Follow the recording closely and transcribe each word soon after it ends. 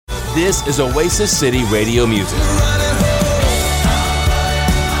This is Oasis City Radio Music.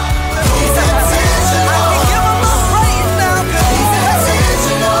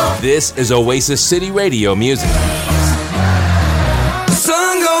 This is Oasis City Radio Music.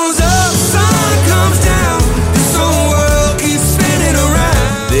 Sun goes up, sun comes down. This whole world keeps spinning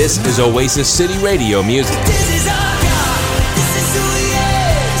around. This is Oasis City Radio Music. This is our God. This is who He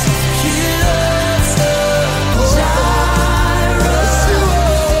is. He loves us. Jireh,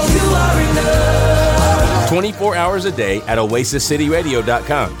 you are enough. 24 hours a day at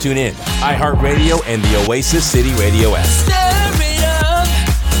OasisCityRadio.com. Tune in, iHeartRadio, and the Oasis City Radio app. Stir it up.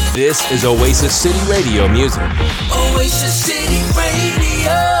 This is Oasis City Radio Music. Oasis City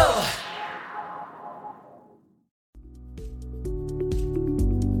Radio.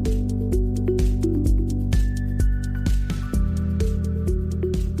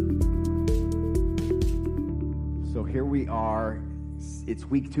 So here we are. It's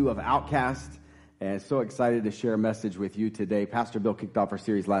week 2 of Outcast, and so excited to share a message with you today. Pastor Bill kicked off our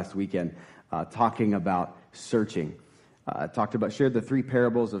series last weekend talking about searching. Shared the 3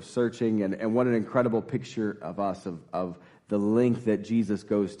 parables of searching, and what an incredible picture of us, of the length that Jesus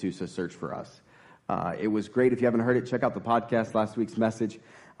goes to search for us. It was great. If you haven't heard it, check out the podcast, last week's message.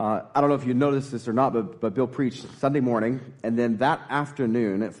 I don't know if you noticed this or not, but Bill preached Sunday morning, and then that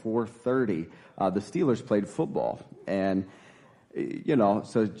afternoon at 4:30, the Steelers played football. And, you know,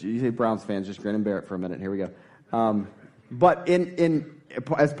 so you say Browns fans, just grin and bear it for a minute. Here we go. But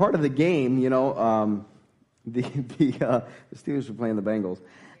as part of the game, you know, the Steelers were playing the Bengals,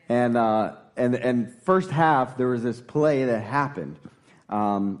 and first half there was this play that happened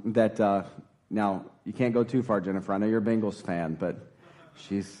now you can't go too far, Jennifer. I know you're a Bengals fan, but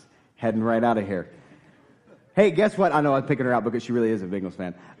she's heading right out of here. Hey, guess what? I know I'm picking her out because she really is a Bengals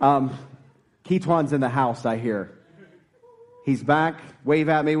fan. Keetwan's in the house, I hear. He's back. Wave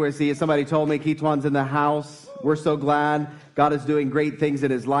at me. Where's he? Somebody told me Keetwan's in the house. We're so glad. God is doing great things in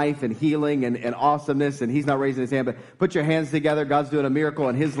his life and healing and awesomeness, and he's not raising his hand, but put your hands together. God's doing a miracle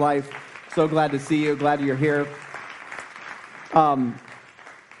in his life. So glad to see you. Glad you're here.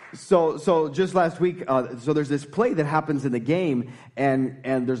 So just last week, so there's this play that happens in the game, and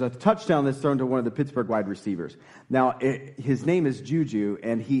there's a touchdown that's thrown to one of the Pittsburgh wide receivers. Now, his name is Juju,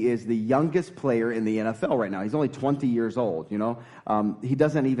 and he is the youngest player in the NFL right now. He's only 20 years old, you know. He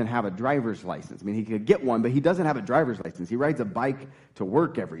doesn't even have a driver's license. I mean, he could get one, but he doesn't have a driver's license. He rides a bike to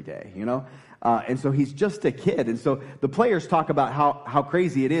work every day, you know. And so he's just a kid. And so the players talk about how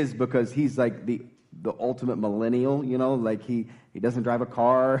crazy it is because he's like the ultimate millennial, you know, like he doesn't drive a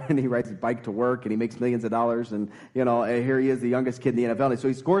car and he rides his bike to work and he makes millions of dollars, and, you know, and here he is, the youngest kid in the NFL. And so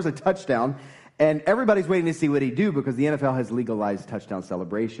he scores a touchdown, and everybody's waiting to see what he'd do because the NFL has legalized touchdown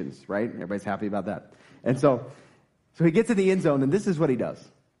celebrations, right? Everybody's happy about that. And so he gets in the end zone, and this is what he does.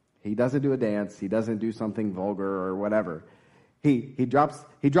 He doesn't do a dance. He doesn't do something vulgar or whatever. He drops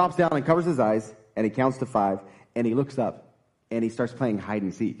down and covers his eyes, and he counts to 5, and he looks up, and he starts playing hide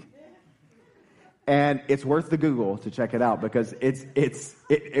and seek. And it's worth the Google to check it out because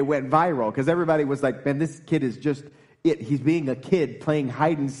it went viral because everybody was like, man, this kid is just it. He's being a kid playing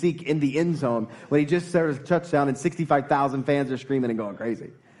hide and seek in the end zone when he just scored a touchdown and 65,000 fans are screaming and going crazy.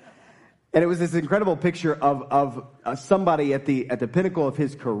 And it was this incredible picture of somebody at the pinnacle of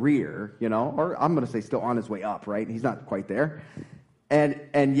his career, you know, or I'm going to say still on his way up, right? He's not quite there.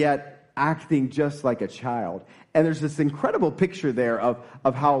 And yet acting just like a child. And there's this incredible picture there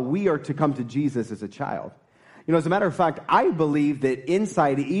of how we are to come to Jesus as a child. You know, as a matter of fact, I believe that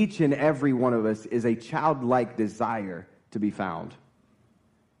inside each and every one of us is a childlike desire to be found.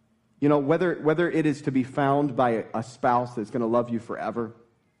 You know, whether it is to be found by a spouse that's going to love you forever,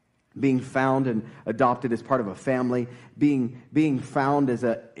 being found and adopted as part of a family, being found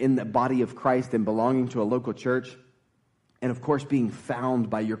in the body of Christ and belonging to a local church, and of course, being found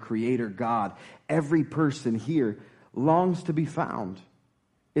by your Creator God. Every person here longs to be found.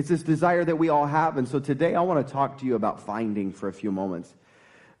 It's this desire that we all have. And so today I want to talk to you about finding for a few moments.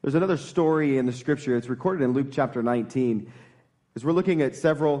 There's another story in the scripture. It's recorded in Luke chapter 19. As we're looking at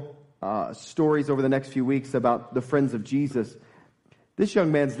several stories over the next few weeks about the friends of Jesus. This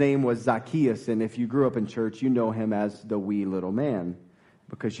young man's name was Zacchaeus. And if you grew up in church, you know him as the wee little man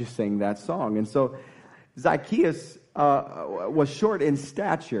because you sang that song. And so Zacchaeus was short in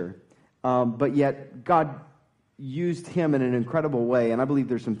stature, but yet God used him in an incredible way, and I believe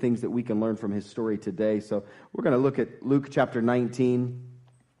there's some things that we can learn from his story today. So we're going to look at Luke chapter 19,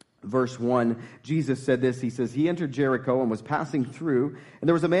 verse 1. Jesus said this. He says, he entered Jericho and was passing through, and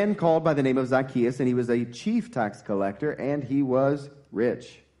there was a man called by the name of Zacchaeus, and he was a chief tax collector, and he was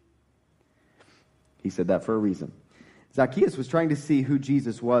rich. He said that for a reason. Zacchaeus was trying to see who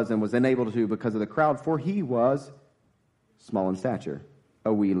Jesus was and was unable to because of the crowd, for he was small in stature,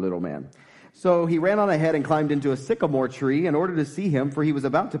 a wee little man. So he ran on ahead and climbed into a sycamore tree in order to see him, for he was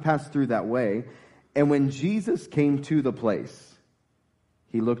about to pass through that way. And when Jesus came to the place,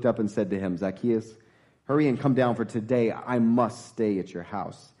 he looked up and said to him, Zacchaeus, hurry and come down, for today I must stay at your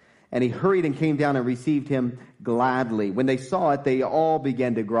house. And he hurried and came down and received him gladly. When they saw it, they all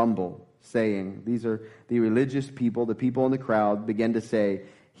began to grumble, saying, these are the religious people, the people in the crowd, began to say,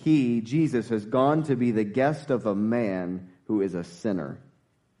 he, Jesus, has gone to be the guest of a man who is a sinner.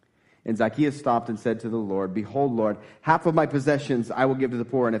 And Zacchaeus stopped and said to the Lord, behold, Lord, half of my possessions I will give to the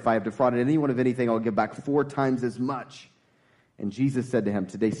poor, and if I have defrauded anyone of anything, I will give back 4 times as much. And Jesus said to him,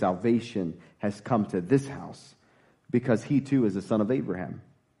 today salvation has come to this house, because he too is the son of Abraham.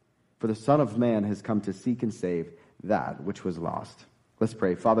 For the Son of Man has come to seek and save that which was lost. Let's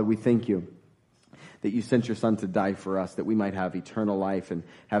pray. Father, we thank you that you sent your Son to die for us, that we might have eternal life and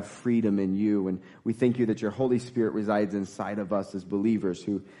have freedom in you. And we thank you that your Holy Spirit resides inside of us as believers,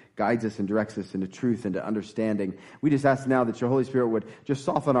 who guides us and directs us into truth and to understanding. We just ask now that your Holy Spirit would just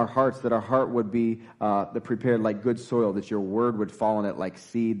soften our hearts, that our heart would be prepared like good soil, that your word would fall in it like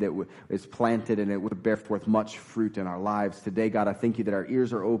seed that is planted, and it would bear forth much fruit in our lives. Today, God, I thank you that our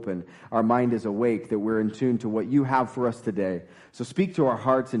ears are open, our mind is awake, that we're in tune to what you have for us today. So speak to our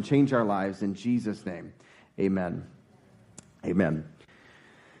hearts and change our lives in Jesus' name. Amen. Amen.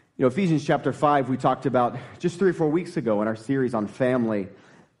 You know, Ephesians chapter 5, we talked about just 3 or 4 weeks ago in our series on family.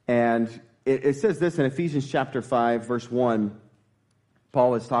 And it says this in Ephesians chapter 5, verse 1.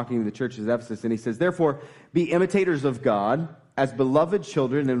 Paul is talking to the churches of Ephesus, and he says, therefore, be imitators of God as beloved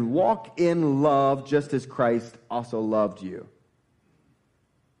children, and walk in love just as Christ also loved you.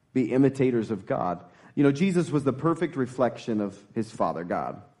 Be imitators of God. You know, Jesus was the perfect reflection of his Father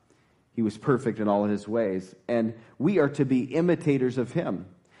God. He was perfect in all of his ways, and we are to be imitators of him.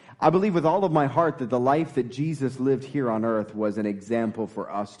 I believe with all of my heart that the life that Jesus lived here on earth was an example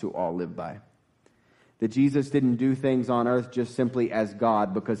for us to all live by. That Jesus didn't do things on earth just simply as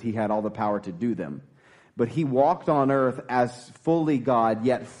God because he had all the power to do them. But he walked on earth as fully God,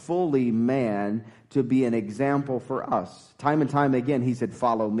 yet fully man, to be an example for us. Time and time again, he said,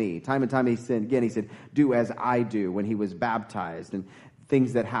 follow me. Time and time he said, do as I do, when he was baptized, and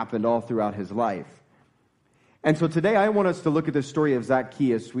things that happened all throughout his life. And so today I want us to look at the story of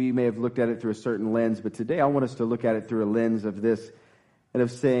Zacchaeus. We may have looked at it through a certain lens, but today I want us to look at it through a lens of this, and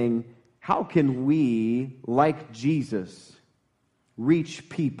of saying, how can we, like Jesus, reach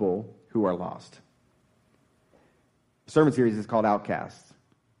people who are lost? The sermon series is called Outcasts.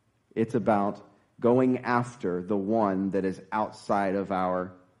 It's about going after the one that is outside of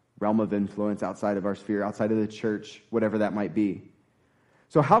our realm of influence, outside of our sphere, outside of the church, whatever that might be.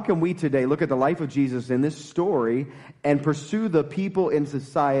 So how can we today look at the life of Jesus in this story and pursue the people in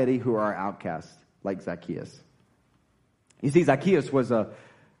society who are outcasts, like Zacchaeus? You see, Zacchaeus was a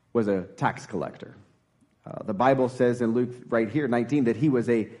tax collector. The Bible says in Luke right here, 19, that he was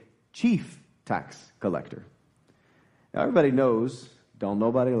a chief tax collector. Now, everybody knows, don't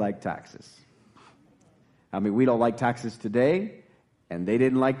nobody like taxes. I mean, we don't like taxes today, and they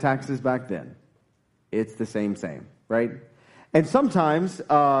didn't like taxes back then. It's the same, right? And sometimes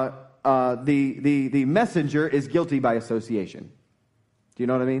the messenger is guilty by association. Do you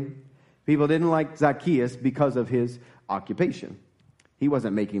know what I mean? People didn't like Zacchaeus because of his occupation. He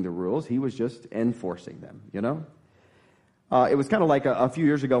wasn't making the rules. He was just enforcing them, you know? It was kind of like a few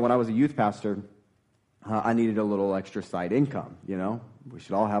years ago when I was a youth pastor. I needed a little extra side income, you know? We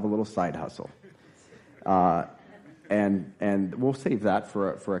should all have a little side hustle. And we'll save that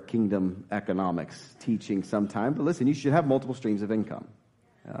for a kingdom economics teaching sometime. But listen, you should have multiple streams of income.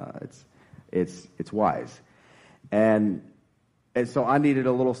 It's wise. And so I needed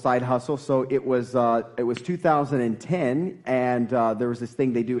a little side hustle. So it was 2010, and there was this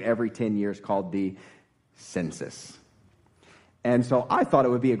thing they do every 10 years called the census. And so I thought it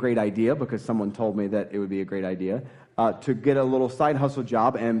would be a great idea, because someone told me that it would be a great idea, to get a little side hustle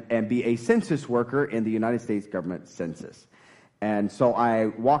job and be a census worker in the United States government census. And so I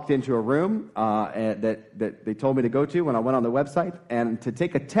walked into a room that they told me to go to when I went on the website, and to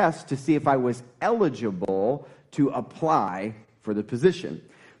take a test to see if I was eligible to apply for the position.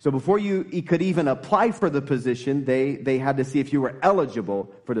 So before you could even apply for the position, they had to see if you were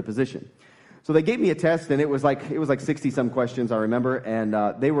eligible for the position. So they gave me a test, and it was like 60-some questions, I remember,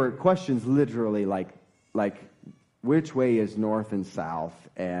 and they were questions literally like which way is north and south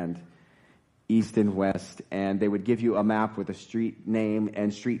and east and west, and they would give you a map with a street name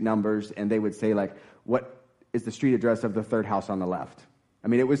and street numbers, and they would say, like, what is the street address of the third house on the left? I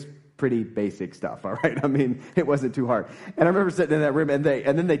mean, it was pretty basic stuff, all right? I mean, it wasn't too hard. And I remember sitting in that room, and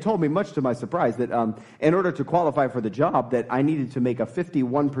then they told me, much to my surprise, that in order to qualify for the job, that I needed to make a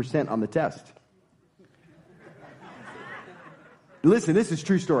 51% on the test. Listen, this is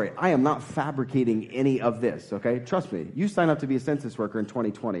true story. I am not fabricating any of this, okay? Trust me. You sign up to be a census worker in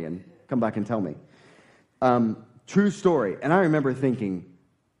 2020 and come back and tell me. True story. And I remember thinking,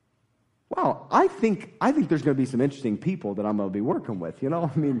 wow, I think there's going to be some interesting people that I'm going to be working with, you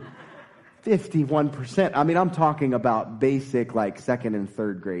know? I mean, 51%. I mean, I'm talking about basic, like, second and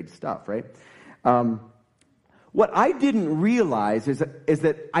third grade stuff, right? What I didn't realize is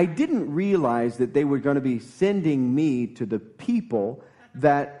that I didn't realize that they were going to be sending me to the people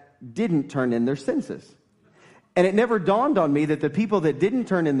that didn't turn in their census. And it never dawned on me that the people that didn't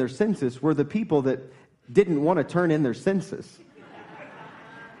turn in their census were the people that didn't want to turn in their census.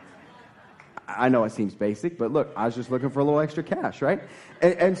 I know it seems basic, but look, I was just looking for a little extra cash, right?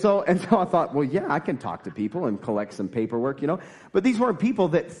 And so I thought, well, yeah, I can talk to people and collect some paperwork, you know. But these weren't people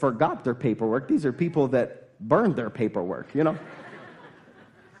that forgot their paperwork. These are people that burned their paperwork, you know.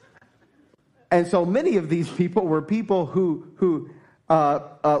 And so many of these people were people who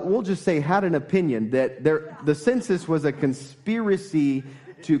we'll just say had an opinion that the census was a conspiracy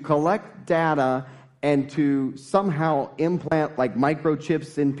to collect data and to somehow implant like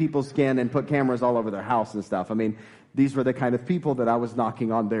microchips in people's skin and put cameras all over their house and stuff. I mean, these were the kind of people that I was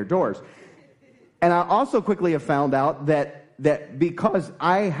knocking on their doors. And I also quickly have found out that because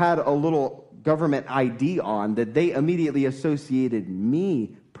I had a little government ID on, that they immediately associated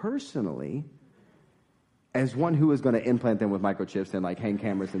me personally as one who was going to implant them with microchips and like hang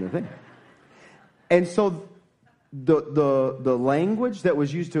cameras in the thing. And so the language that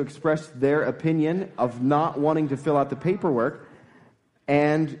was used to express their opinion of not wanting to fill out the paperwork,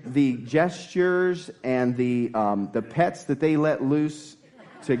 and the gestures and the pets that they let loose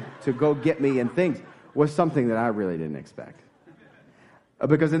to go get me and things was something that I really didn't expect.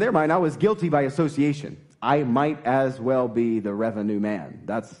 Because in their mind, I was guilty by association. I might as well be the revenue man.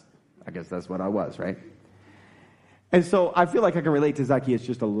 I guess that's what I was, right? And so I feel like I can relate to Zacchaeus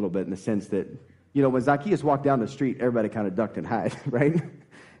just a little bit in the sense that, you know, when Zacchaeus walked down the street, everybody kind of ducked and hid, right?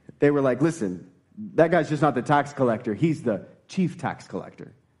 They were like, listen, that guy's just not the tax collector. He's the chief tax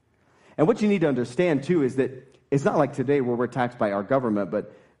collector. And what you need to understand, too, is that it's not like today where we're taxed by our government,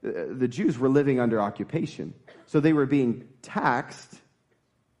 but the Jews were living under occupation. So they were being taxed.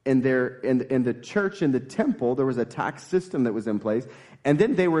 In the church, in the temple, there was a tax system that was in place, and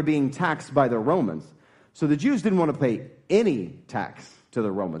then they were being taxed by the Romans. So the Jews didn't want to pay any tax to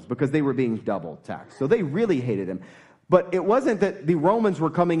the Romans because they were being double taxed. So they really hated him. But it wasn't that the Romans were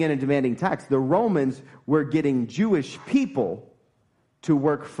coming in and demanding tax. The Romans were getting Jewish people to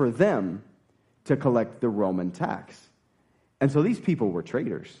work for them to collect the Roman tax. And so these people were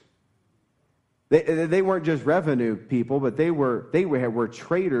traitors. They weren't just revenue people, but they were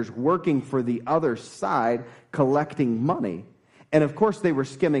traders working for the other side, collecting money. And of course, they were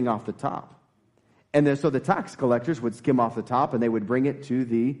skimming off the top. And so the tax collectors would skim off the top, and they would bring it to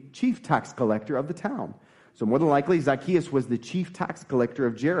the chief tax collector of the town. So more than likely, Zacchaeus was the chief tax collector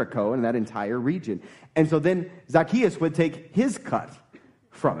of Jericho and that entire region. And so then Zacchaeus would take his cut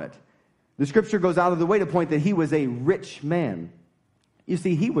from it. The scripture goes out of the way to point that he was a rich man. You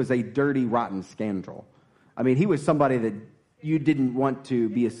see, he was a dirty, rotten scoundrel. I mean, he was somebody that you didn't want to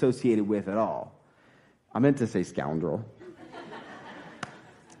be associated with at all. I meant to say scoundrel.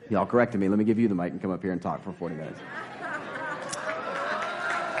 Y'all corrected me. Let me give you the mic and come up here and talk for 40 minutes.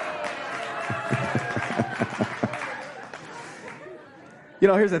 You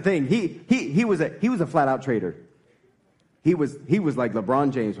know, here's the thing. He was a flat-out traitor. He was like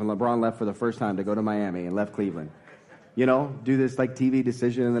LeBron James when LeBron left for the first time to go to Miami and left Cleveland. You know, do this like TV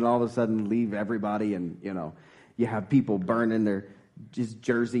decision and then all of a sudden leave everybody, and, you know, you have people burning their just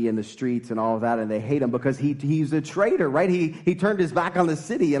jersey in the streets and all of that, and they hate him because he's a traitor, right? He turned his back on the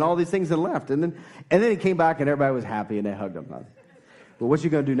city and all these things and left. And then he came back and everybody was happy and they hugged him. Well, what's you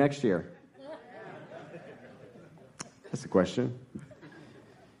going to do next year? That's the question.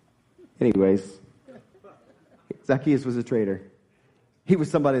 Anyways, Zacchaeus was a traitor. He was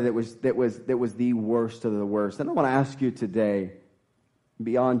somebody that was the worst of the worst. And I want to ask you today,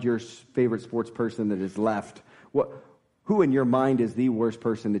 beyond your favorite sports person that is left, who in your mind is the worst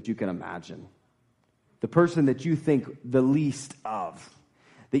person that you can imagine? The person that you think the least of,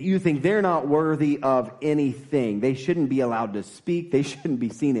 that you think they're not worthy of anything. They shouldn't be allowed to speak. They shouldn't be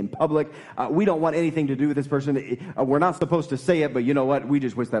seen in public. We don't want anything to do with this person. We're not supposed to say it, but you know what? We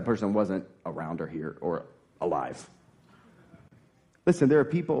just wish that person wasn't around or here or alive. Listen, there are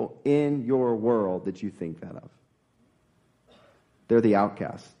people in your world that you think that of. They're the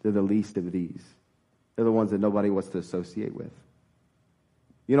outcasts. They're the least of these. They're the ones that nobody wants to associate with.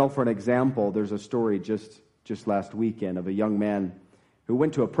 You know, for an example, there's a story just last weekend of a young man who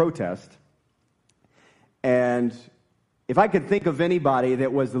went to a protest. And if I could think of anybody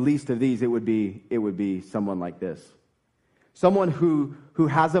that was the least of these, it would be someone like this. Someone who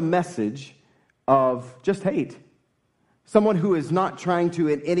has a message of just hate. Someone who is not trying to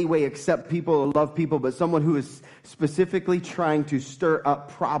in any way accept people or love people, but someone who is specifically trying to stir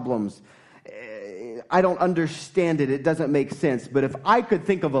up problems. I don't understand it. It doesn't make sense. But if I could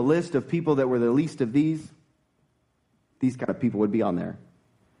think of a list of people that were the least of these kind of people would be on there.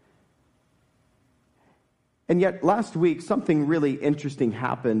 And yet last week, something really interesting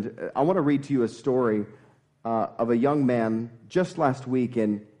happened. I want to read to you a story of a young man just last week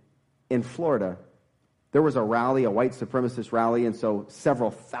in Florida. There was a rally, a white supremacist rally, and so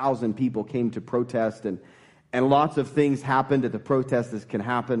several thousand people came to protest, and lots of things happened at the protest that can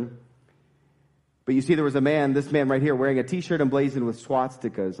happen. But you see, there was this man right here, wearing a T-shirt emblazoned with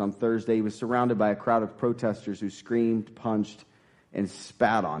swastikas on Thursday. He was surrounded by a crowd of protesters who screamed, punched, and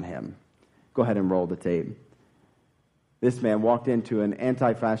spat on him. Go ahead and roll the tape. This man walked into an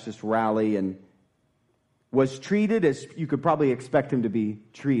anti-fascist rally and was treated as you could probably expect him to be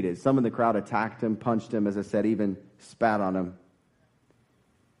treated. Some in the crowd attacked him, punched him, as I said, even spat on him.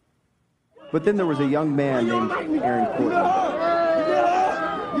 But then there was a young man named Aaron Courtney.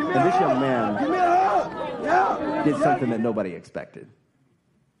 And this young man did something that nobody expected.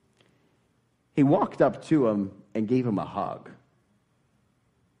 He walked up to him and gave him a hug.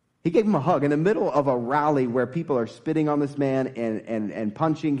 He gave him a hug in the middle of a rally where people are spitting on this man and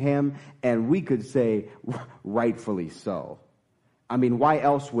punching him, and we could say, rightfully so. I mean, why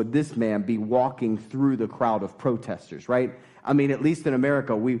else would this man be walking through the crowd of protesters, right? I mean, at least in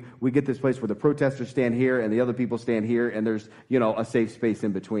America, we get this place where the protesters stand here and the other people stand here, and there's, a safe space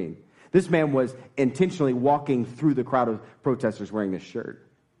in between. This man was intentionally walking through the crowd of protesters wearing this shirt.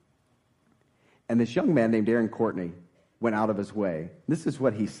 And this young man named Aaron Courtney went out of his way. This is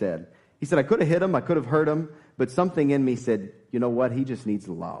what he said. He said, I could have hit him, I could have hurt him, but something in me said, you know what? He just needs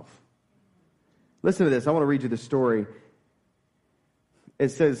love. Listen to this. I want to read you the story. It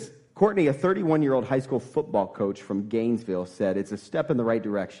says, Courtney, a 31-year-old high school football coach from Gainesville, said, it's a step in the right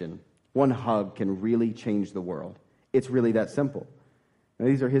direction. One hug can really change the world. It's really that simple. Now,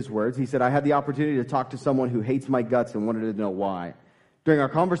 these are his words. He said, I had the opportunity to talk to someone who hates my guts and wanted to know why. During our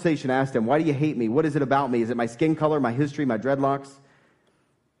conversation, I asked him, why do you hate me? What is it about me? Is it my skin color, my history, my dreadlocks?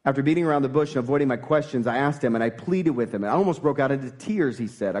 After beating around the bush and avoiding my questions, I asked him and I pleaded with him. I almost broke out into tears, he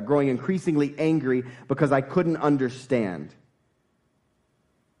said. I'm growing increasingly angry because I couldn't understand.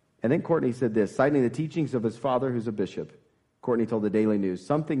 And then Courtney said this, citing the teachings of his father, who's a bishop. Courtney told the Daily News,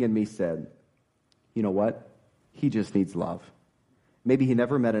 something in me said, you know what? He just needs love. Maybe he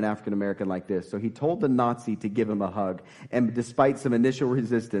never met an African-American like this. So he told the Nazi to give him a hug. And despite some initial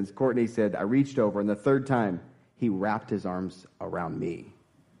resistance, Courtney said, I reached over, and the third time, he wrapped his arms around me.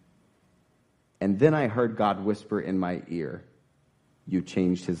 And then I heard God whisper in my ear, you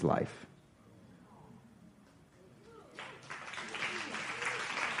changed his life.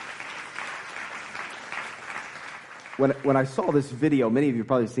 When I saw this video, many of you have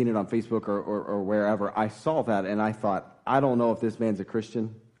probably seen it on Facebook or wherever, I saw that and I thought, I don't know if this man's a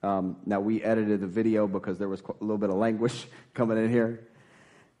Christian. Now, we edited the video because there was a little bit of language coming in here.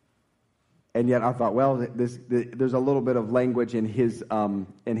 And yet I thought, well, there's a little bit of language in his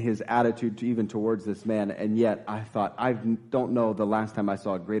attitude even towards this man. And yet I thought, I don't know the last time I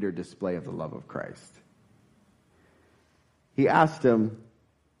saw a greater display of the love of Christ. He asked him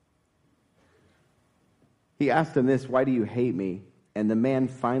this, why do you hate me? And the man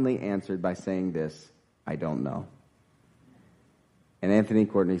finally answered by saying this, I don't know. And Anthony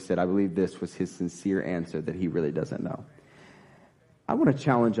Courtney said, I believe this was his sincere answer, that he really doesn't know. I want to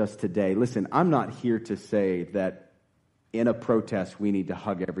challenge us today. Listen, I'm not here to say that in a protest we need to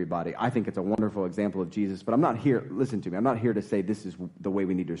hug everybody. I think it's a wonderful example of Jesus, but I'm not here, listen to me, I'm not here to say this is the way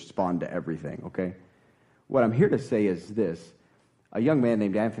we need to respond to everything, okay? What I'm here to say is this. A young man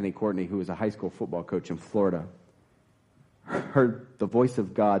named Anthony Courtney, who was a high school football coach in Florida, heard the voice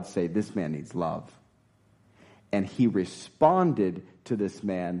of God say, this man needs love. And he responded to this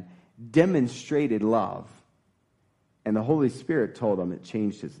man, demonstrated love. And the Holy Spirit told him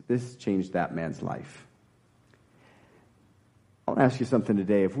this changed that man's life. I want to ask you something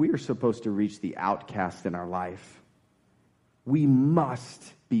today. If we are supposed to reach the outcast in our life, we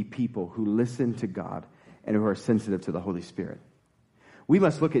must be people who listen to God and who are sensitive to the Holy Spirit. We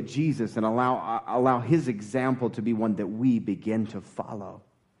must look at Jesus and allow his example to be one that we begin to follow.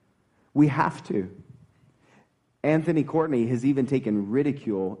 We have to. Anthony Courtney has even taken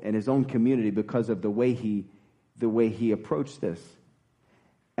ridicule in his own community because of the way he approached this.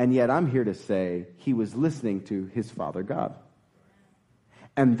 And yet I'm here to say he was listening to his Father God.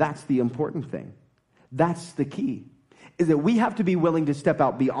 And that's the important thing. That's the key. Is that we have to be willing to step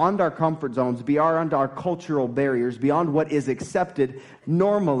out beyond our comfort zones, beyond our cultural barriers, beyond what is accepted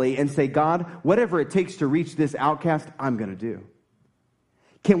normally, and say, God, whatever it takes to reach this outcast, I'm going to do.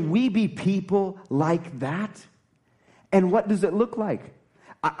 Can we be people like that? And what does it look like?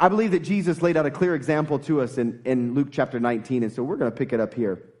 I believe that Jesus laid out a clear example to us in Luke chapter 19, and so we're going to pick it up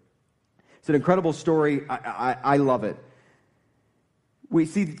here. It's an incredible story. I love it. We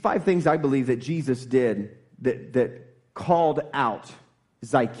see 5 things I believe that Jesus did that called out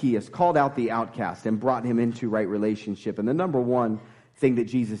Zacchaeus, called out the outcast, and brought him into right relationship. And the number one thing that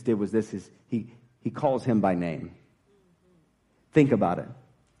Jesus did was this, is he calls him by name. Think about it.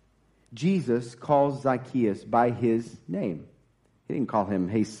 Jesus calls Zacchaeus by his name. He didn't call him,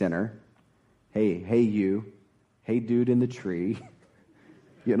 hey, sinner. Hey, you. Hey, dude in the tree.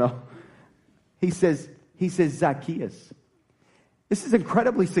 You know? He says, Zacchaeus. This is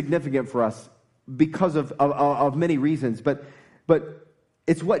incredibly significant for us because of many reasons. But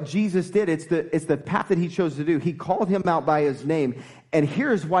it's what Jesus did. It's the path that he chose to do. He called him out by his name. And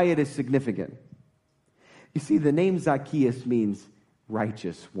here's why it is significant. You see, the name Zacchaeus means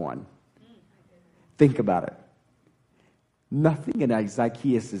righteous one. Think about it. Nothing in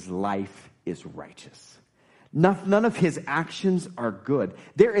Zacchaeus' life is righteous. None of his actions are good.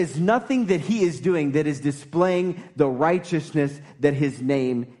 There is nothing that he is doing that is displaying the righteousness that his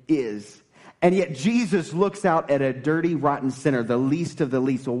name is. And yet Jesus looks out at a dirty, rotten sinner, the least of the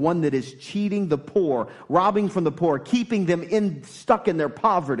least, the one that is cheating the poor, robbing from the poor, keeping them stuck in their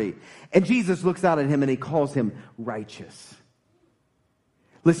poverty. And Jesus looks out at him and he calls him righteous.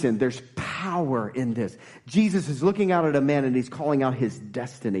 Listen, there's power in this. Jesus is looking out at a man and he's calling out his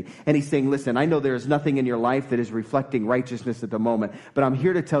destiny. And he's saying, listen, I know there is nothing in your life that is reflecting righteousness at the moment, but I'm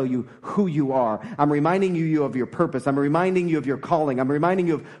here to tell you who you are. I'm reminding you of your purpose. I'm reminding you of your calling. I'm reminding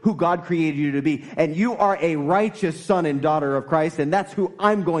you of who God created you to be. And you are a righteous son and daughter of Christ, and that's who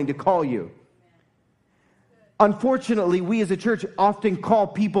I'm going to call you. Unfortunately, we as a church often call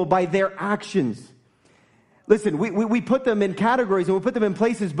people by their actions. Listen, we put them in categories and we put them in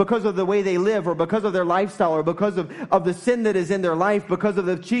places because of the way they live or because of their lifestyle or because of the sin that is in their life, because of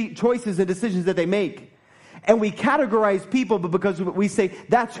the choices and decisions that they make. And we categorize people because we say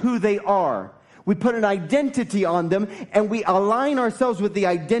that's who they are. We put an identity on them and we align ourselves with the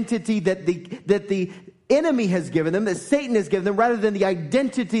identity that the enemy has given them, that Satan has given them, rather than the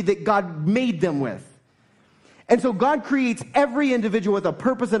identity that God made them with. And so God creates every individual with a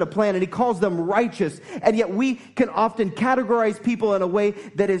purpose and a plan, and he calls them righteous. And yet we can often categorize people in a way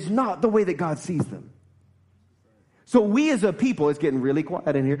that is not the way that God sees them. So we as a people, it's getting really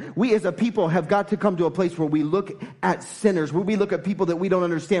quiet in here. We as a people have got to come to a place where we look at sinners, where we look at people that we don't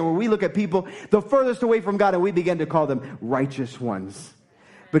understand, where we look at people the furthest away from God, and we begin to call them righteous ones.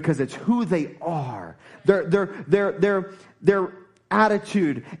 Because it's who they are. Their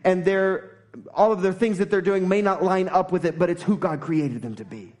attitude and all of their things that they're doing may not line up with it, but it's who God created them to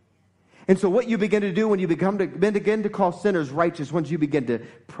be. And so what you begin to do when you begin to call sinners righteous, once you begin to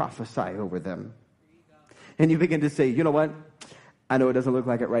prophesy over them. And you begin to say, you know what? I know it doesn't look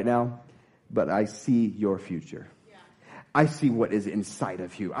like it right now, but I see your future. I see what is inside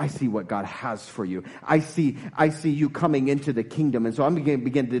of you. I see what God has for you. I see you coming into the kingdom. And so I'm going to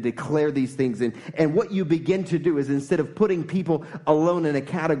begin to declare these things. And what you begin to do is, instead of putting people alone in a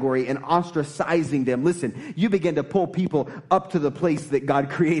category and ostracizing them, listen, you begin to pull people up to the place that God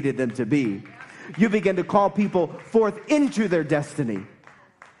created them to be. You begin to call people forth into their destiny.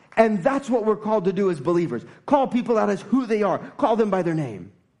 And that's what we're called to do as believers. Call people out as who they are. Call them by their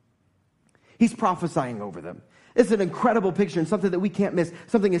name. He's prophesying over them. It's an incredible picture and something that we can't miss.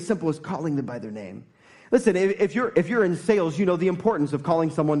 Something as simple as calling them by their name. Listen, if you're in sales, you know the importance of calling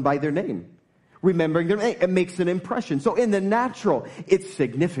someone by their name. Remembering their name, it makes an impression. So in the natural, it's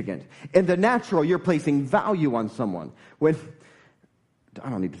significant. In the natural, you're placing value on someone. I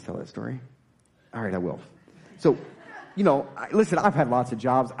don't need to tell that story. All right, I will. So, listen, I've had lots of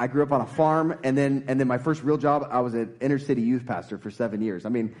jobs. I grew up on a farm, and then my first real job, I was an inner city youth pastor for 7 years. I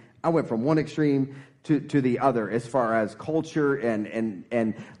mean, I went from one extreme to the other as far as culture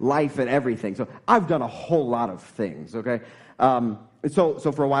and life and everything. So I've done a whole lot of things, okay? So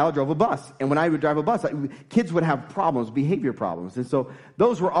for a while I drove a bus. And when I would drive a bus, kids would have problems, behavior problems. And so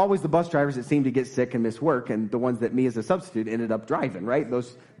those were always the bus drivers that seemed to get sick and miss work, and the ones that me as a substitute ended up driving, right?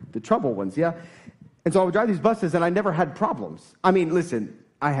 The trouble ones, yeah? And so I would drive these buses, and I never had problems. I mean, listen,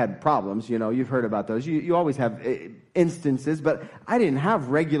 I had problems, you've heard about those. You always have instances, but I didn't have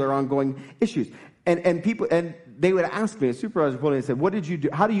regular ongoing issues. And people, and they would ask me, a supervisor pulled in and said, what did you do?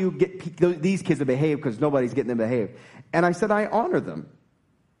 How do you get these kids to behave? Because nobody's getting them to behave. And I said, I honor them.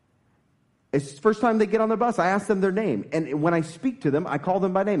 It's the first time they get on the bus, I ask them their name. And when I speak to them, I call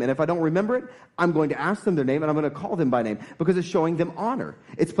them by name. And if I don't remember it, I'm going to ask them their name and I'm going to call them by name because it's showing them honor.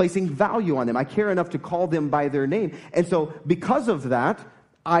 It's placing value on them. I care enough to call them by their name. And so because of that,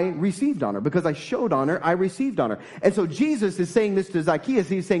 I received honor. Because I showed honor, I received honor. And so Jesus is saying this to Zacchaeus.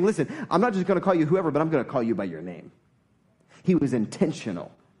 He's saying, listen, I'm not just going to call you whoever, but I'm going to call you by your name. He was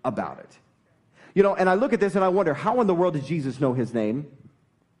intentional about it. And I look at this and I wonder, how in the world did Jesus know his name?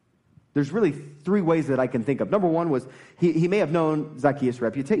 There's really three ways that I can think of. Number one was he may have known Zacchaeus'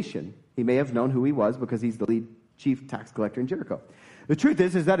 reputation. He may have known who he was because he's the lead chief tax collector in Jericho. The truth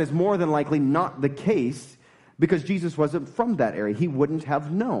is that is more than likely not the case because Jesus wasn't from that area. He wouldn't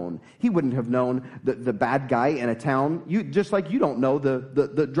have known. He wouldn't have known the bad guy in a town, just like you don't know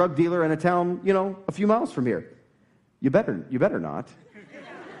the drug dealer in a town, a few miles from here. You better not.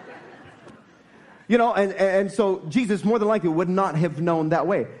 And so Jesus more than likely would not have known that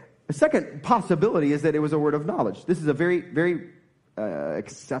way. The second possibility is that it was a word of knowledge. This is a very, very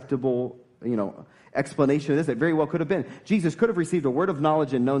acceptable, explanation of this. It very well could have been. Jesus could have received a word of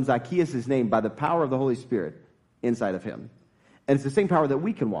knowledge and known Zacchaeus' name by the power of the Holy Spirit inside of him. And it's the same power that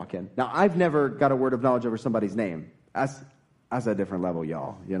we can walk in. Now, I've never got a word of knowledge over somebody's name. That's a different level,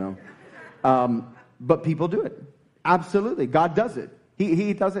 y'all, But people do it. Absolutely. God does it.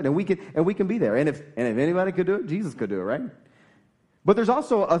 He does it, and we can be there. And if anybody could do it, Jesus could do it, right? But there's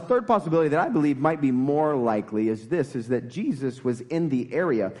also a third possibility that I believe might be more likely is that Jesus was in the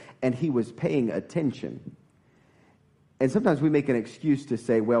area and he was paying attention. And sometimes we make an excuse to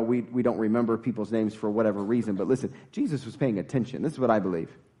say, well, we don't remember people's names for whatever reason. But listen, Jesus was paying attention. This is what I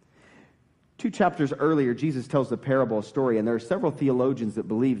believe. 2 chapters earlier, Jesus tells the parable, a story, and there are several theologians that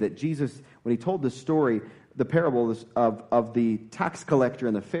believe that Jesus, when he told the story, the parable of the tax collector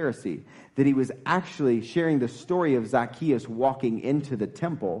and the Pharisee, that he was actually sharing the story of Zacchaeus walking into the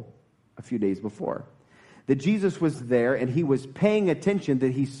temple a few days before. That Jesus was there and he was paying attention,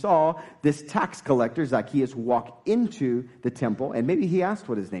 that he saw this tax collector, Zacchaeus, walk into the temple, and maybe he asked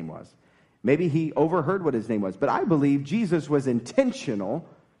what his name was. Maybe he overheard what his name was. But I believe Jesus was intentional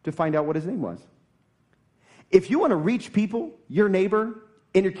to find out what his name was. If you want to reach people, your neighbor,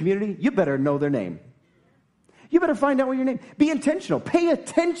 in your community, you better know their name. You better find out what your name. Be intentional. Pay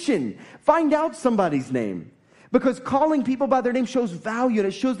attention. Find out somebody's name. Because calling people by their name shows value and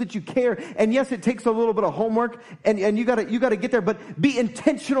it shows that you care. And yes, it takes a little bit of homework and you gotta get there, but be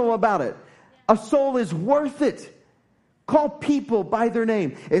intentional about it. A soul is worth it. Call people by their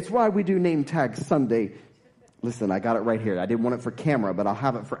name. It's why we do Name Tag Sunday. Listen, I got it right here. I didn't want it for camera, but I'll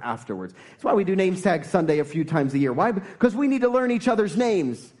have it for afterwards. It's why we do Name Tag Sunday a few times a year. Why? Because we need to learn each other's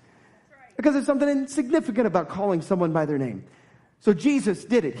names. Because there's something insignificant about calling someone by their name. So Jesus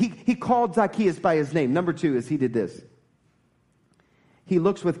did it. He called Zacchaeus by his name. Number 2 is he did this. He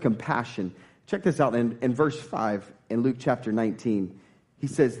looks with compassion. Check this out in verse 5 in Luke chapter 19. He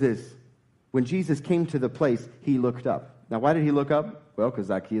says this. When Jesus came to the place, he looked up. Now, why did he look up? Well, because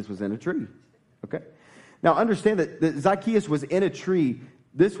Zacchaeus was in a tree. Okay? Now, understand that Zacchaeus was in a tree.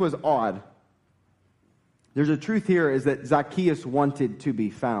 This was odd. There's a truth here is that Zacchaeus wanted to be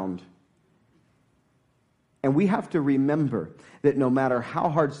found. And we have to remember that no matter how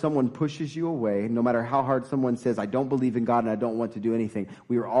hard someone pushes you away, no matter how hard someone says, I don't believe in God and I don't want to do anything,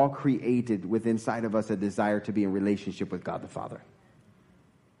 we are all created with inside of us a desire to be in relationship with God the Father.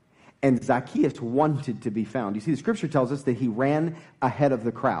 And Zacchaeus wanted to be found. You see, the scripture tells us that he ran ahead of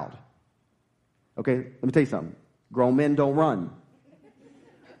the crowd. Okay, let me tell you something. Grown men don't run.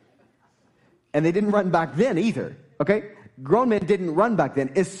 And they didn't run back then either, okay? Grown men didn't run back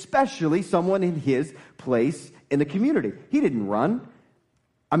then, especially someone in his place in the community. He didn't run.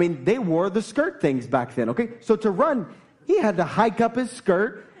 I mean, they wore the skirt things back then, okay? So to run, he had to hike up his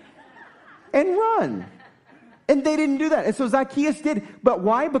skirt and run. And they didn't do that. And so Zacchaeus did. But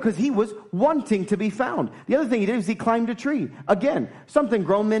why? Because he was wanting to be found. The other thing he did is he climbed a tree. Again, something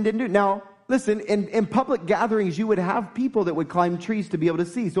grown men didn't do. Now, listen, in public gatherings, you would have people that would climb trees to be able to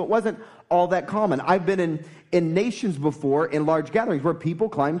see. So it wasn't all that common. I've been in nations before, in large gatherings, where people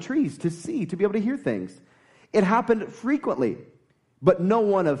climb trees to see, to be able to hear things. It happened frequently. But no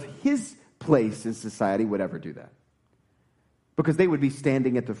one of his place in society would ever do that. Because they would be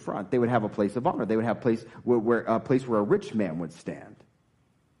standing at the front. They would have a place of honor. They would have a place where a rich man would stand.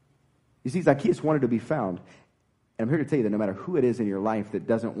 You see, Zacchaeus wanted to be found. And I'm here to tell you that no matter who it is in your life that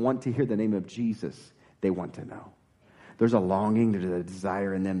doesn't want to hear the name of Jesus, they want to know. There's a longing, there's a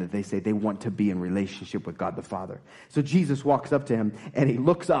desire in them that they say they want to be in relationship with God the Father. So Jesus walks up to him, and he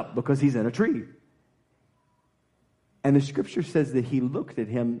looks up because he's in a tree. And the scripture says that he looked at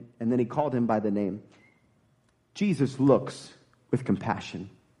him, and then he called him by the name. Jesus looks with compassion.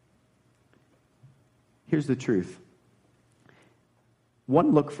 Here's the truth.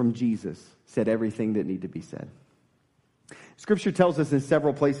 One look from Jesus said everything that needed to be said. Scripture tells us in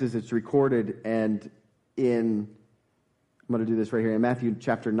several places it's recorded, and I'm going to do this right here. In Matthew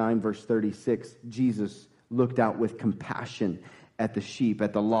chapter 9, verse 36, Jesus looked out with compassion at the sheep,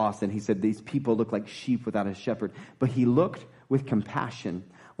 at the lost, and he said, these people look like sheep without a shepherd. But he looked with compassion.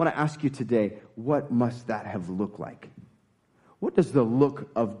 I want to ask you today, what must that have looked like? What does the look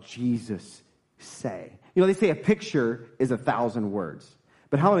of Jesus say? You know, they say a picture is 1,000 words.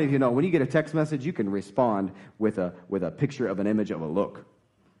 But how many of you know, when you get a text message, you can respond with a picture of an image of a look.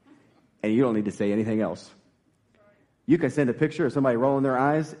 And you don't need to say anything else. You can send a picture of somebody rolling their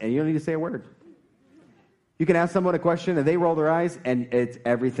eyes, and you don't need to say a word. You can ask someone a question, and they roll their eyes, and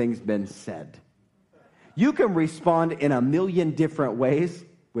everything's been said. You can respond in a million different ways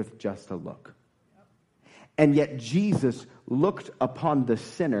with just a look. And yet Jesus looked upon the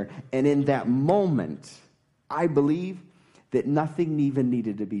sinner, and in that moment, I believe that nothing even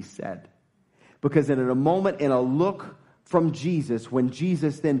needed to be said. Because in a moment, in a look from Jesus, when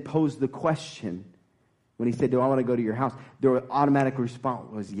Jesus then posed the question, when he said, do I want to go to your house? The automatic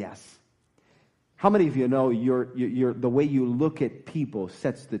response was yes. How many of you know the way you look at people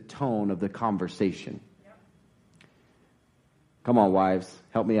sets the tone of the conversation? Yep. Come on, wives,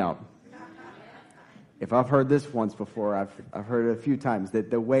 help me out. If I've heard this once before, I've heard it a few times, that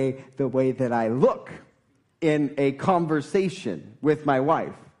the way that I look in a conversation with my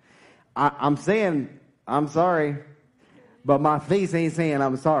wife, I'm saying, I'm sorry, but my face ain't saying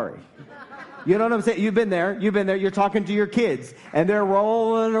I'm sorry. You know what I'm saying? You've been there. You're talking to your kids, and they're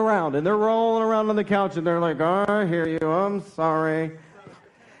rolling around on the couch, and they're like, oh, I hear you, I'm sorry.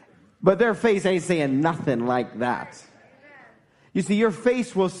 But their face ain't saying nothing like that. You see, your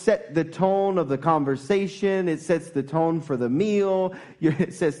face will set the tone of the conversation. It sets the tone for the meal.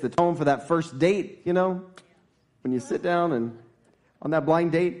 It sets the tone for that first date, you know? When you sit down and on that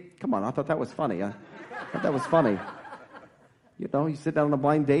blind date. Come on, I thought that was funny. I thought that was funny. You know, you sit down on a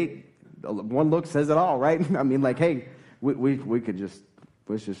blind date. One look says it all, right? I mean, like, hey, we could just,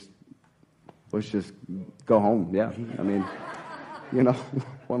 let's just go home. Yeah, I mean, you know,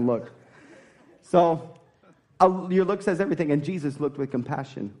 one look. So your look says everything, and Jesus looked with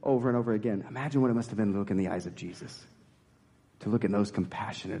compassion over and over again. Imagine what it must have been to look in the eyes of Jesus, to look in those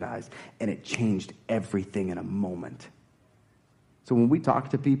compassionate eyes, and it changed everything in a moment. So when we talk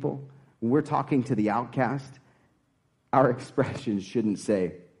to people, when we're talking to the outcast, our expressions shouldn't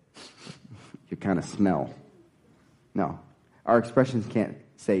say, you kind of smell. No. Our expressions can't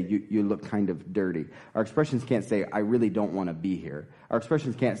say, you look kind of dirty. Our expressions can't say, I really don't want to be here. Our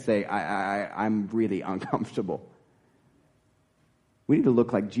expressions can't say, I'm really uncomfortable. We need to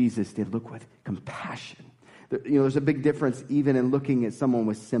look like Jesus did, look with compassion. You know, there's a big difference even in looking at someone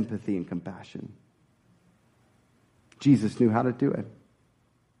with sympathy and compassion. Jesus knew how to do it.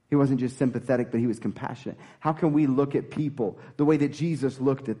 He wasn't just sympathetic, but he was compassionate. How can we look at people the way that Jesus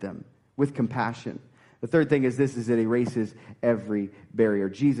looked at them, with compassion? The third thing is this, is it erases every barrier.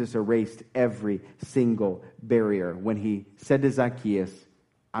 Jesus erased every single barrier when he said to Zacchaeus,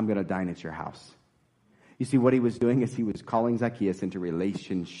 I'm going to dine at your house. You see, what he was doing is he was calling Zacchaeus into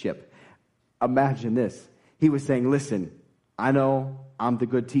relationship. Imagine this. He was saying, listen, I know I'm the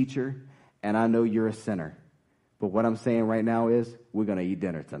good teacher, and I know you're a sinner. But what I'm saying right now is we're going to eat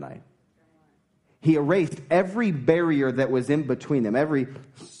dinner tonight. He erased every barrier that was in between them, every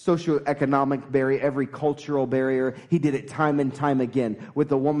socioeconomic barrier, every cultural barrier. He did it time and time again with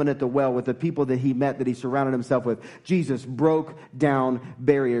the woman at the well, with the people that he met, that he surrounded himself with. Jesus broke down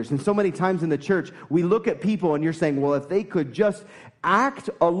barriers. And so many times in the church, we look at people and you're saying, well, if they could just act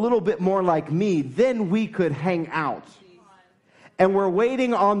a little bit more like me, then we could hang out. And we're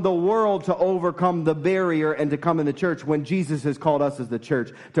waiting on the world to overcome the barrier and to come in the church when Jesus has called us as the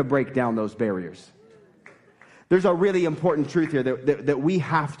church to break down those barriers. There's a really important truth here that we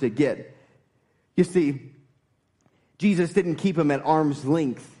have to get. You see, Jesus didn't keep him at arm's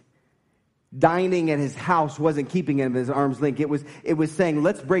length. Dining at his house wasn't keeping him at his arm's length. It was saying,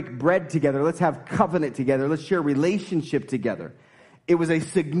 let's break bread together. Let's have covenant together. Let's share relationship together. It was a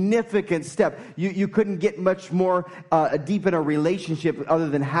significant step. You couldn't get much more deep in a relationship other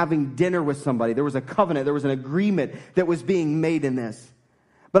than having dinner with somebody. There was a covenant. There was an agreement that was being made in this.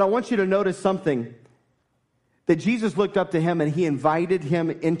 But I want you to notice something, that Jesus looked up to him and he invited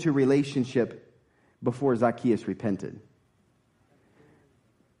him into relationship before Zacchaeus repented.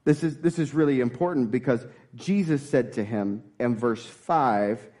 This is really important because Jesus said to him in verse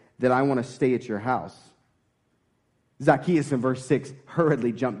 5 that I want to stay at your house. Zacchaeus in verse 6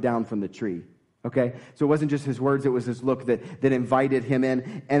 hurriedly jumped down from the tree. Okay? So it wasn't just his words, it was his look that invited him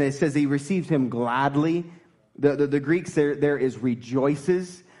in. And it says he received him gladly. The Greek there is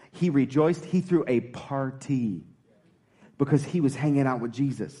rejoices. He rejoiced. He threw a party because he was hanging out with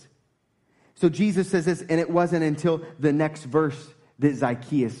Jesus. So Jesus says this, and it wasn't until the next verse that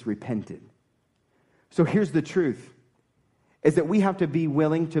Zacchaeus repented. So here's the truth, is that we have to be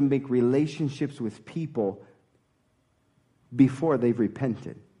willing to make relationships with people before they've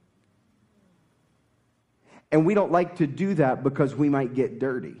repented. And we don't like to do that because we might get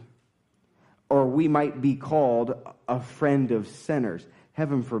dirty, or we might be called a friend of sinners.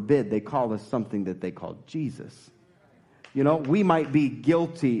 Heaven forbid they call us something that they call Jesus. You know, we might be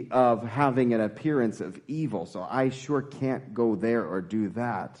guilty of having an appearance of evil, so I sure can't go there or do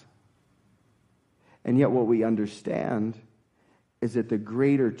that. And yet what we understand is that the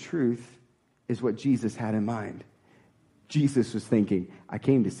greater truth is what Jesus had in mind. Jesus was thinking, I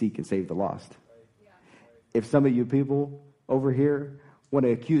came to seek and save the lost. If some of you people over here want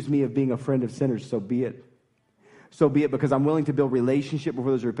to accuse me of being a friend of sinners, so be it. So be it, because I'm willing to build relationship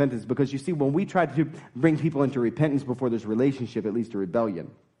before there's repentance. Because you see, when we try to bring people into repentance before there's relationship, it leads to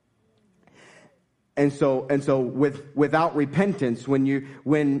rebellion. And so without repentance, when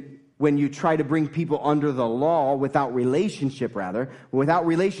you try to bring people under the law without relationship,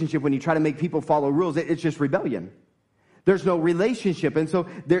 when you try to make people follow rules, it's just rebellion. There's no relationship. And so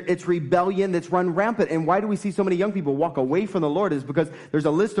it's rebellion that's run rampant. And why do we see so many young people walk away from the Lord? Is because there's a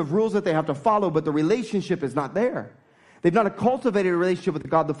list of rules that they have to follow, but the relationship is not there. They've not cultivated a relationship with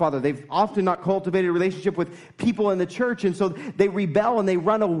God the Father. They've often not cultivated a relationship with people in the church. And so they rebel and they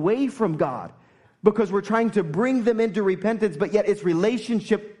run away from God because we're trying to bring them into repentance, but yet it's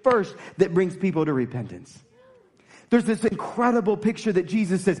relationship first that brings people to repentance. There's this incredible picture that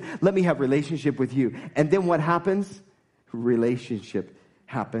Jesus says, let me have relationship with you. And then what happens? Relationship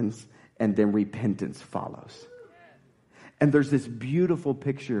happens, and then repentance follows. And there's this beautiful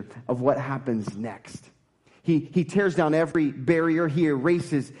picture of what happens next. He tears down every barrier. He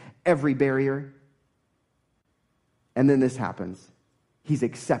erases every barrier. And then this happens. He's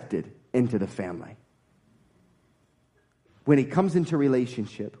accepted into the family. When he comes into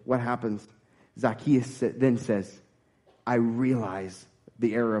relationship, what happens? Zacchaeus then says, I realize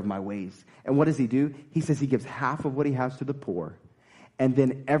the error of my ways. And what does he do? He says he gives half of what he has to the poor. And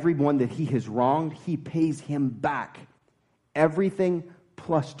then everyone that he has wronged, he pays him back. Everything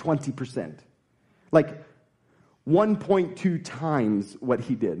plus 20%. Like 1.2 times what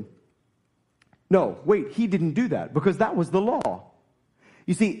he did. No, wait, he didn't do that because that was the law.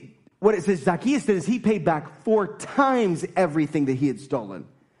 You see, what it says Zacchaeus did is he paid back 4 times everything that he had stolen.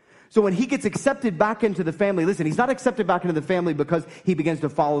 So when he gets accepted back into the family, listen, he's not accepted back into the family because he begins to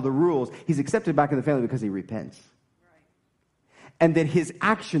follow the rules. He's accepted back into the family because he repents. Right. And then his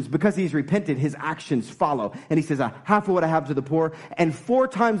actions, because he's repented, his actions follow. And he says, half of what I have to the poor and 4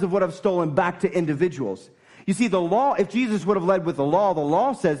 times of what I've stolen back to individuals. You see, the law, if Jesus would have led with the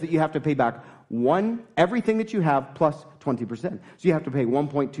law says that you have to pay back everything that you have plus 20%. So you have to pay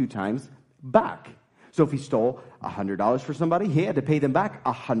 1.2 times back. So if he stole $100 for somebody, he had to pay them back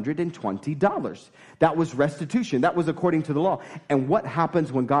 $120. That was restitution. That was according to the law. And what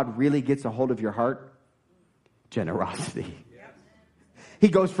happens when God really gets a hold of your heart? Generosity. He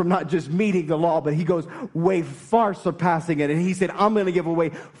goes from not just meeting the law, but he goes way far surpassing it. And he said, I'm going to give away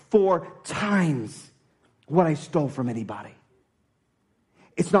 4 times what I stole from anybody.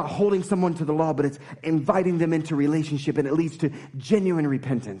 It's not holding someone to the law, but it's inviting them into relationship, and it leads to genuine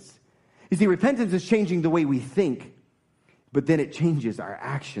repentance. You see, repentance is changing the way we think, but then it changes our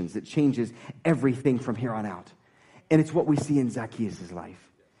actions. It changes everything from here on out. And it's what we see in Zacchaeus' life.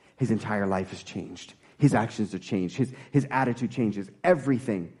 His entire life has changed. His actions are changed. His attitude changes.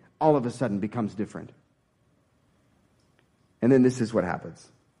 Everything all of a sudden becomes different. And then this is what happens.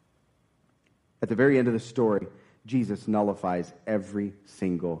 At the very end of the story, Jesus nullifies every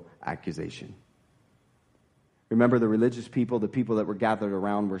single accusation. Remember, the religious people, the people that were gathered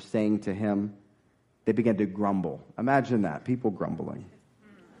around, were saying to him, they began to grumble. Imagine that, people grumbling.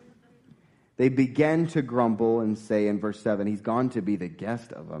 They began to grumble and say in verse 7, he's gone to be the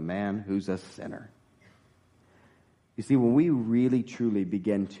guest of a man who's a sinner. You see, when we really truly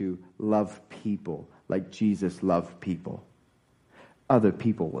begin to love people like Jesus loved people, other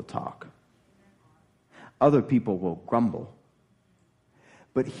people will talk. Other people will grumble.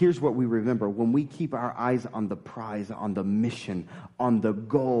 But here's what we remember. When we keep our eyes on the prize, on the mission, on the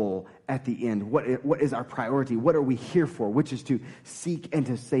goal at the end, what is our priority? What are we here for? Which is to seek and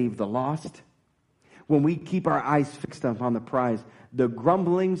to save the lost. When we keep our eyes fixed upon the prize, the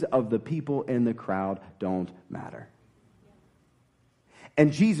grumblings of the people in the crowd don't matter.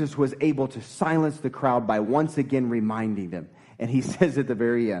 And Jesus was able to silence the crowd by once again reminding them. And he says at the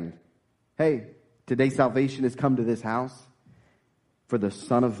very end, hey, today salvation has come to this house, for the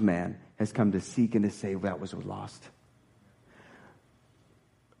Son of Man has come to seek and to save that was lost.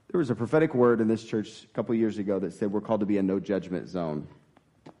 There was a prophetic word in this church a couple years ago that said we're called to be a no judgment zone.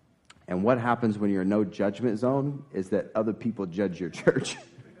 And what happens when you're a no judgment zone is that other people judge your church,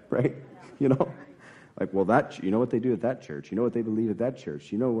 right? You know, like, well, you know what they do at that church. You know what they believe at that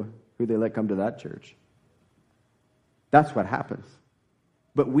church. You know who they let come to that church. That's what happens.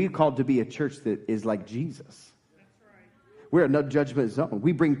 But we're called to be a church that is like Jesus. We're a no judgment zone.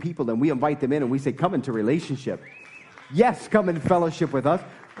 We bring people and we invite them in and we say, come into relationship. Yes, come in fellowship with us.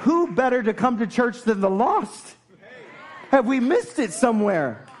 Who better to come to church than the lost? Have we missed it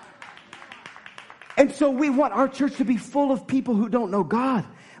somewhere? And so we want our church to be full of people who don't know God.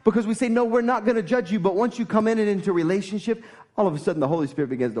 Because we say, no, we're not going to judge you. But once you come in and into relationship, all of a sudden the Holy Spirit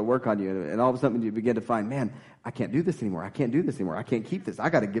begins to work on you. And all of a sudden you begin to find, man, I can't do this anymore. I can't do this anymore. I can't keep this. I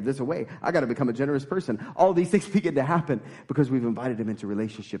got to give this away. I got to become a generous person. All these things begin to happen because we've invited him into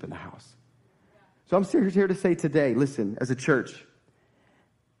relationship in the house. So I'm here to say today, listen, as a church,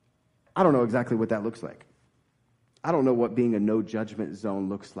 I don't know exactly what that looks like. I don't know what being a no judgment zone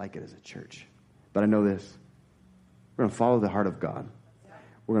looks like as a church. But I know this. We're going to follow the heart of God.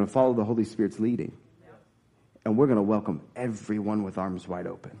 We're going to follow the Holy Spirit's leading. And we're going to welcome everyone with arms wide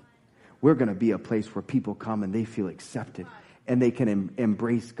open. We're going to be a place where people come and they feel accepted. And they can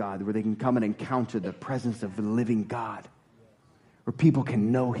embrace God. Where they can come and encounter the presence of the living God. Where people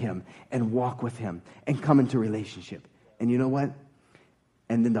can know him and walk with him and come into relationship. And you know what?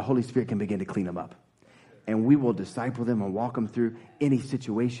 And then the Holy Spirit can begin to clean them up. And we will disciple them and walk them through any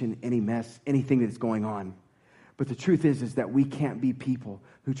situation, any mess, anything that's going on. But the truth is that we can't be people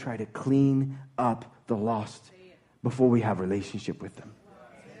who try to clean up the lost before we have a relationship with them.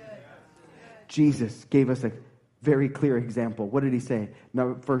 Jesus gave us a very clear example. What did he say?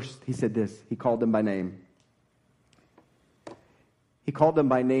 Now, first, he said this. He called them by name. He called them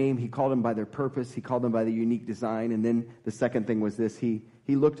by name. He called them by their purpose. He called them by the unique design. And then the second thing was this. He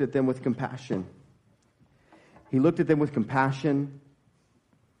looked at them with compassion. He looked at them with compassion,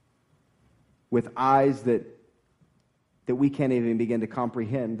 with eyes that we can't even begin to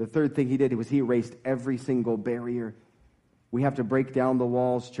comprehend. The third thing he did was he erased every single barrier. We have to break down the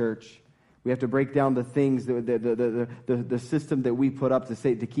walls, church. We have to break down the things, the system that we put up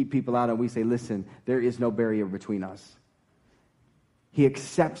to keep people out, and we say, listen, there is no barrier between us. He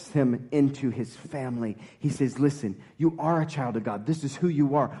accepts him into his family. He says, listen, you are a child of God. This is who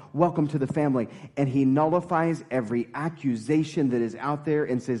you are. Welcome to the family. And he nullifies every accusation that is out there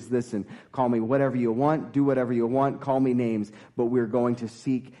and says, listen, call me whatever you want, do whatever you want, call me names, but we're going to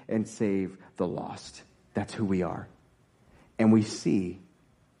seek and save the lost. That's who we are. And we see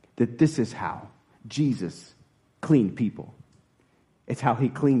that this is how Jesus cleaned people. It's how he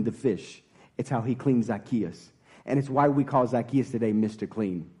cleaned the fish. It's how he cleaned Zacchaeus. And it's why we call Zacchaeus today Mr.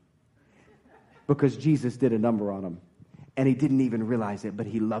 Clean. Because Jesus did a number on him. And he didn't even realize it, but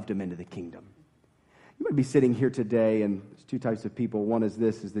he loved him into the kingdom. You might be sitting here today, and there's two types of people. One is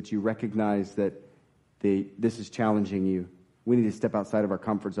that you recognize that this is challenging you. We need to step outside of our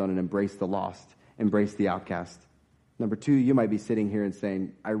comfort zone and embrace the lost, embrace the outcast. Number two, you might be sitting here and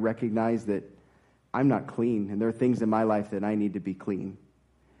saying, I recognize that I'm not clean, and there are things in my life that I need to be clean.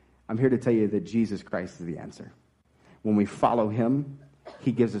 I'm here to tell you that Jesus Christ is the answer. When we follow him,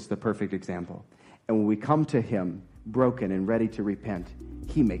 he gives us the perfect example. And when we come to him broken and ready to repent,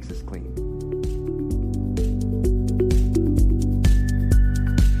 he makes us clean.